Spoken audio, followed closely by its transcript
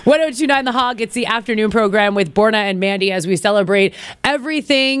1029 The Hog. It's the afternoon program with Borna and Mandy as we celebrate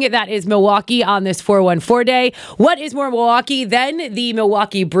everything that is Milwaukee on this 414 day. What is more Milwaukee than the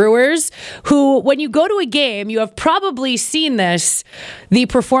Milwaukee Brewers, who, when you go to a game, you have probably seen this, the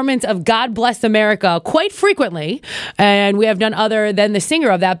performance of God Bless America quite frequently. And we have none other than the singer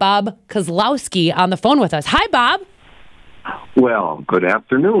of that, Bob Kozlowski, on the phone with us. Hi, Bob. Well, good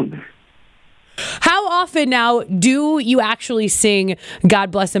afternoon. How often now do you actually sing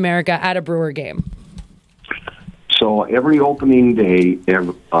God Bless America at a Brewer game? So every opening day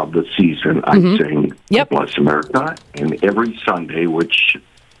of the season, I sing God Bless America, and every Sunday, which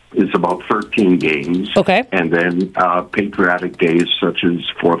is about 13 games, and then patriotic days such as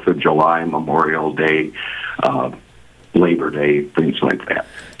 4th of July, Memorial Day, Labor Day, things like that.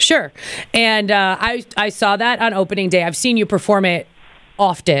 Sure. And I saw that on opening day. I've seen you perform it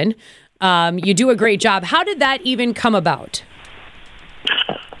often. You do a great job. How did that even come about?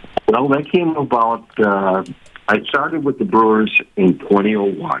 Well, that came about, I started with the Brewers in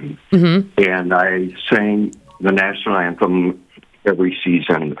 2001, and I sang the national anthem every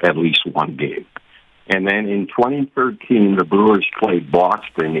season, at least one game. And then in 2013, the Brewers played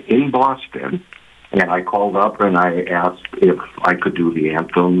Boston in Boston, and I called up and I asked if I could do the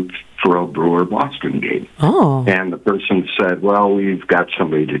anthem for a Brewer-Boston game. Oh. And the person said, well, we've got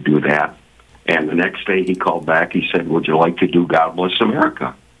somebody to do that. And the next day he called back, he said, would you like to do God Bless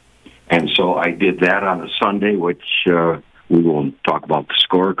America? And so I did that on a Sunday, which we won't talk about the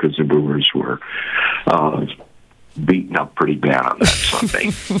score because the Brewers were beaten up pretty bad on that Sunday.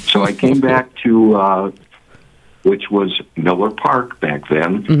 So I came back to, which was Miller Park back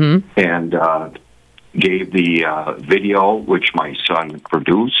then, and gave the video, which my son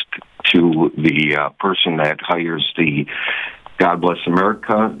produced, to the person that hires the God Bless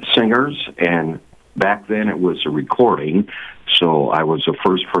America singers. And back then it was a recording, so I was the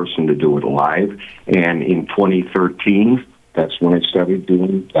first person to do it live. And in 2013, that's when I started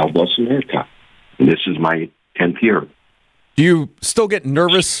doing God Bless America. And this is my 10th year. Do you still get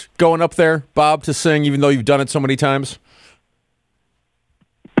nervous going up there, Bob, to sing, even though you've done it so many times?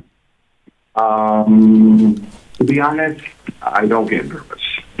 To be honest, I don't get nervous.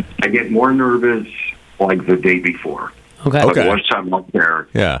 I get more nervous like the day before. Okay. But once I'm up there,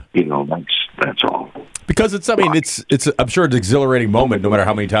 yeah, that's all. Because it's I'm sure it's an exhilarating moment, no matter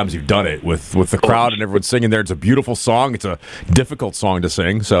how many times you've done it with the crowd and everyone singing there. It's a beautiful song. It's a difficult song to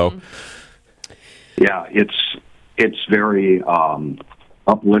sing. So, yeah, it's very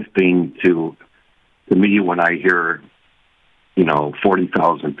uplifting to me when I hear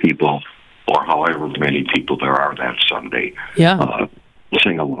 40,000 people or however many people there are that Sunday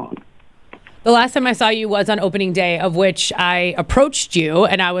sing along. The last time I saw you was on opening day, of which I approached you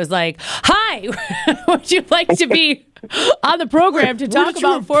and I was like, hi, would you like to be on the program to talk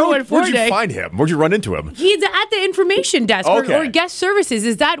about 414 Where'd Day? you find him? Where'd you run into him? He's at the information desk or guest services.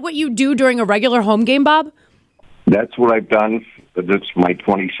 Is that what you do during a regular home game, Bob? That's what I've done. This is my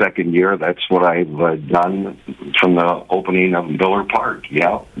 22nd year. That's what I've done from the opening of Miller Park.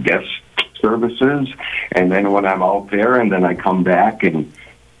 Yeah, guest services. And then when I'm out there, and then I come back and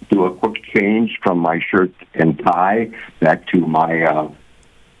do a quick change from my shirt and tie back to my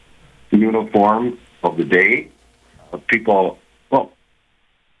uniform of the day. People, well,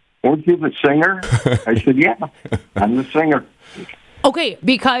 weren't you the singer? I said, yeah, I'm the singer. Okay,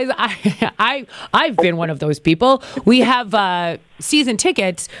 because I've been one of those people. We have season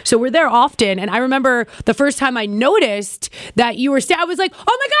tickets, so we're there often. And I remember the first time I noticed that you were I was like,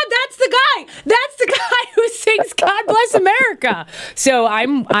 oh my God, that's the guy! That's the guy who sings God Bless America. So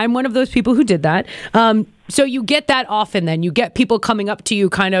I'm one of those people who did that. So you get that often then. You get people coming up to you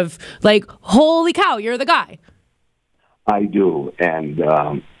kind of like, holy cow, you're the guy. I do. And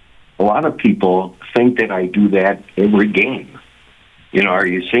a lot of people think that I do that every game. Are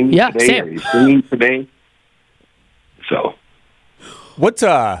you singing today? Same. Are you singing today? So, what's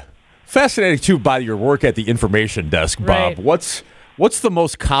fascinating too by your work at the information desk, Bob? Right. What's the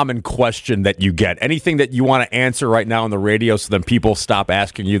most common question that you get? Anything that you want to answer right now on the radio, so then people stop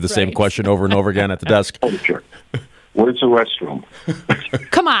asking you the same question over and over again at the desk? Oh, sure. Where's the restroom?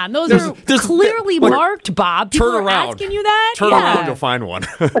 Come on, those are clearly marked, Bob. People Turn around. are asking you that? Turn around, you'll find one.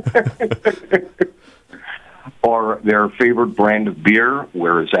 Or their favorite brand of beer,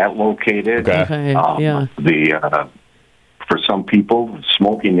 where is that located? Okay. For some people,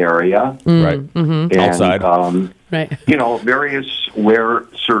 smoking area. Right. And, outside. Right. Various where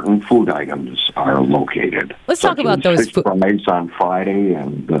certain food items are located. Let's talk about those fish fries on Friday,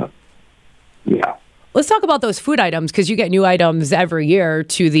 and let's talk about those food items because you get new items every year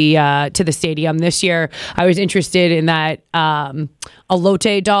to the stadium. This year, I was interested in that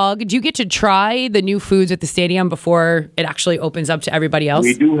elote dog. Do you get to try the new foods at the stadium before it actually opens up to everybody else?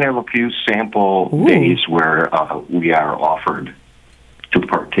 We do have a few sample days where we are offered to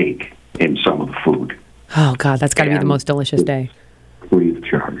partake in some of the food. Oh, God, that's got to be the most delicious day. Free of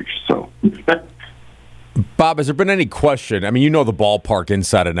charge, so. Bob, has there been any question? I mean, you know the ballpark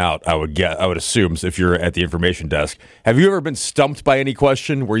inside and out, I would assume, if you're at the information desk. Have you ever been stumped by any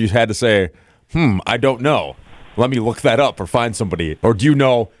question where you had to say, I don't know. Let me look that up or find somebody. Or do you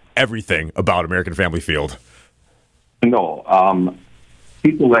know everything about American Family Field? No.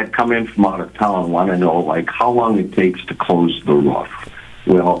 People that come in from out of town want to know, like, how long it takes to close the roof.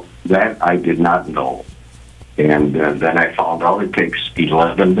 Well, that I did not know. And then I found out it takes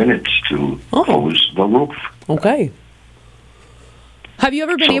 11 minutes to close the roof. Okay. Have you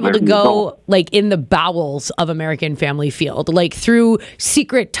ever been able to go, like, in the bowels of American Family Field, like through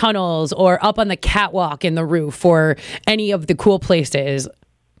secret tunnels or up on the catwalk in the roof or any of the cool places?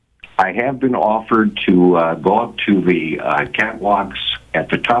 I have been offered to go up to the catwalks at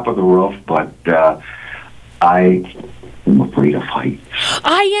the top of the roof, but I'm afraid of heights.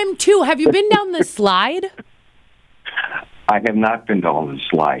 I am too. Have you been down the slide? I have not been down the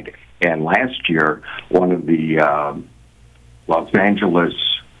slide. And last year, one of the Los Angeles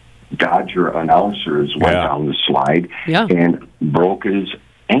Dodger announcers went down the slide and broke his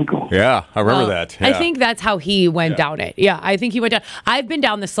ankle. Yeah, I remember that. Yeah. I think that's how he went down it. Yeah, I think he went down. I've been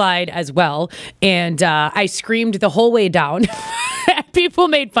down the slide as well, and I screamed the whole way down. People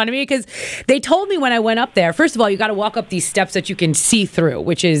made fun of me because they told me when I went up there, first of all, you got to walk up these steps that you can see through,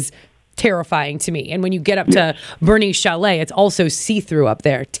 which is terrifying to me. And when you get up to Bernie's Chalet, it's also see-through up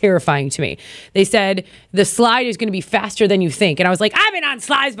there. Terrifying to me. They said the slide is going to be faster than you think. And I was like, I've been on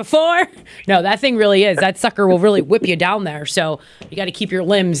slides before. No, that thing really is. That sucker will really whip you down there. So you got to keep your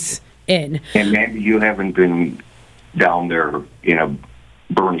limbs in. And maybe you haven't been down there in a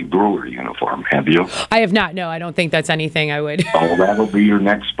Bernie Brewer uniform, have you? I have not. No, I don't think that's anything I would. Oh, that'll be your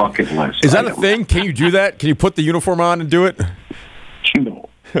next bucket list. Is that a thing? Can you do that? Can you put the uniform on and do it? No.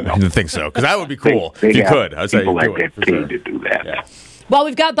 I didn't think so, because that would be cool if you could. I'd say people you that do get it, for paid sure. to do that. Yeah. Well,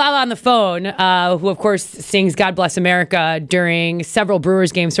 we've got Bob on the phone, who, of course, sings God Bless America during several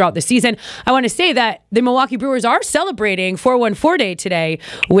Brewers games throughout the season. I want to say that the Milwaukee Brewers are celebrating 414 Day today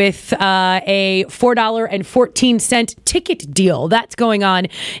with a $4.14 ticket deal. That's going on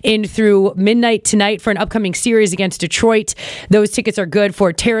in through midnight tonight for an upcoming series against Detroit. Those tickets are good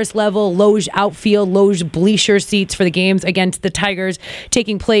for terrace level, loge outfield, loge bleacher seats for the games against the Tigers,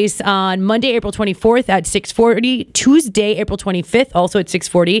 taking place on Monday, April 24th at 6:40, Tuesday, April 25th, also at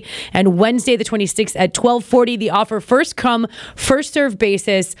 6:40, and Wednesday the 26th at 12:40. The offer first come, first serve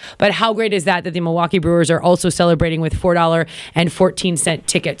basis. But how great is that the Milwaukee Brewers are also celebrating with $4.14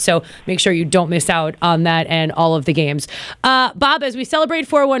 tickets? So make sure you don't miss out on that and all of the games. Bob, as we celebrate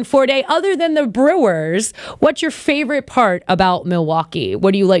 414 Day, other than the Brewers, what's your favorite part about Milwaukee?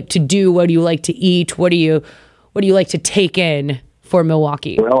 What do you like to do? What do you like to eat? What do you like to take in for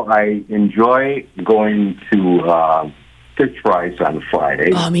Milwaukee? Well, I enjoy going to fish fries on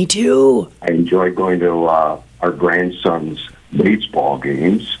Friday. Oh, me too. I enjoy going to our grandson's baseball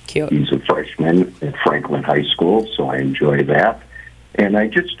games. Cute. He's a freshman at Franklin High School, so I enjoy that. And I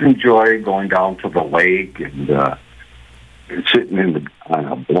just enjoy going down to the lake and sitting on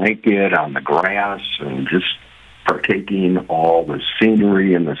a blanket on the grass and just partaking all the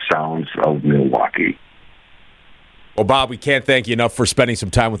scenery and the sounds of Milwaukee. Well, Bob, we can't thank you enough for spending some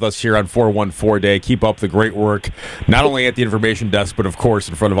time with us here on 414 Day. Keep up the great work, not only at the information desk, but, of course,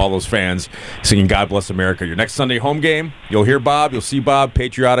 in front of all those fans singing God Bless America. Your next Sunday home game, you'll hear Bob, you'll see Bob,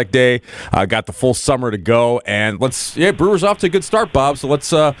 Patriotic Day. Got the full summer to go. And Brewers off to a good start, Bob. So let's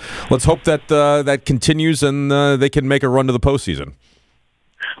hope that that continues and they can make a run to the postseason.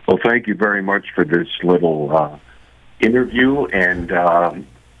 Well, thank you very much for this little interview, and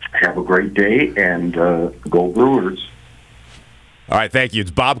have a great day, and go Brewers. All right, thank you.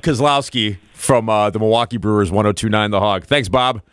 It's Bob Kozlowski from the Milwaukee Brewers, 102.9 The Hog. Thanks, Bob.